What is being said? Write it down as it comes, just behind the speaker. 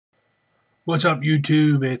What's up,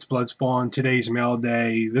 YouTube? It's Bloodspawn. Today's mail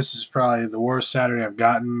day. This is probably the worst Saturday I've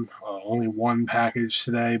gotten. Only one package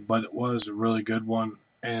today, but it was a really good one.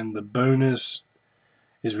 And the bonus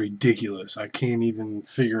is ridiculous. I can't even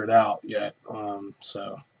figure it out yet.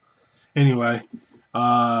 Anyway,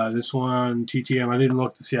 this one, TTM, I didn't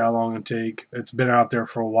look to see how long it'd take. It's been out there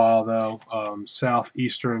for a while, though.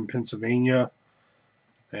 Southeastern Pennsylvania.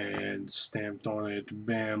 And stamped on it,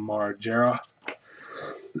 Bam Margera.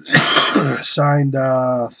 Signed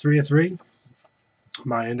 3 of 3.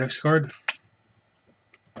 My index card.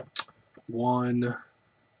 One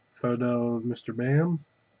photo of Mr. Bam.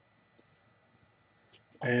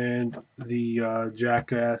 And the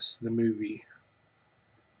Jackass, the movie.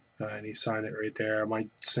 And he signed it right there. I might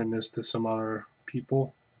send this to some other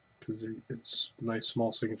people because it's nice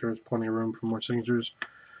small signatures, plenty of room for more signatures.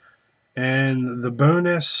 And the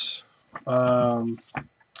bonus,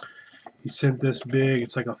 he sent this big.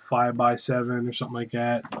 It's like a 5x7 or something like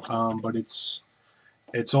that. But it's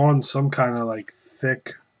on some kind of like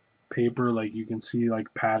thick paper, like you can see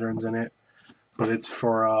like patterns in it. But it's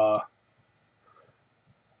for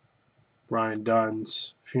Ryan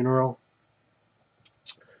Dunn's funeral.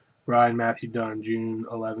 Ryan Matthew Dunn, June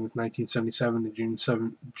 11th, 1977 to June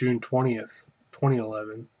 20th,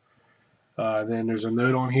 2011. Then there's a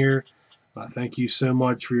note on here. Thank you so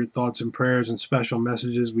much for your thoughts and prayers and special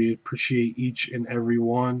messages. We appreciate each and every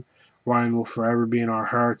one. Ryan will forever be in our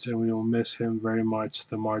hearts, and we will miss him very much.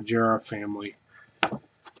 The Margera family.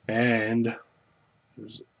 And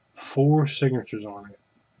there's 4 signatures on it.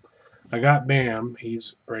 I got Bam.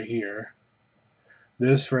 He's right here.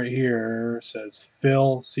 This right here says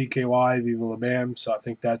Phil, CKY, Viva La Bam. So I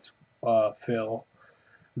think that's Phil.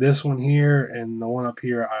 This one here and the one up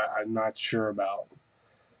here, I'm not sure about.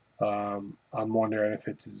 I'm wondering if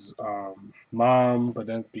it's his mom, but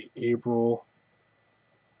that'd be April.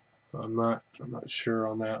 I'm not sure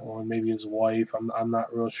on that one. Maybe his wife. I'm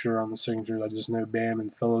not real sure on the signatures. I just know Bam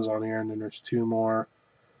and Phil is on here, and then there's 2 more.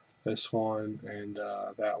 This one and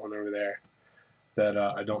that one over there that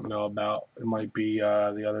I don't know about. It might be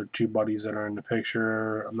the other 2 buddies that are in the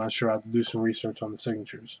picture. I'm not sure. I have to do some research on the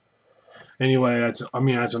signatures. Anyway, that's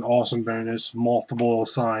an awesome bonus. Multiple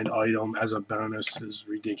signed item as a bonus is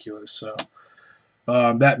ridiculous. So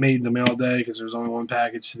that made the mail day because there's only one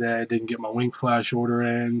package today. I didn't get my Wink Flash order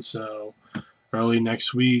in, so early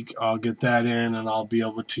next week I'll get that in and I'll be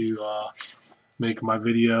able to make my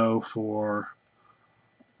video for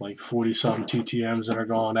like 40-something TTMs that are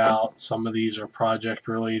going out. Some of these are project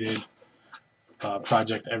related,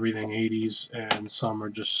 Project Everything 80s, and some are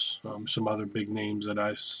just some other big names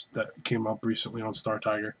that came up recently on Star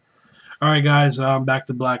Tiger. All right, guys, back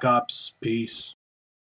to Black Ops. Peace.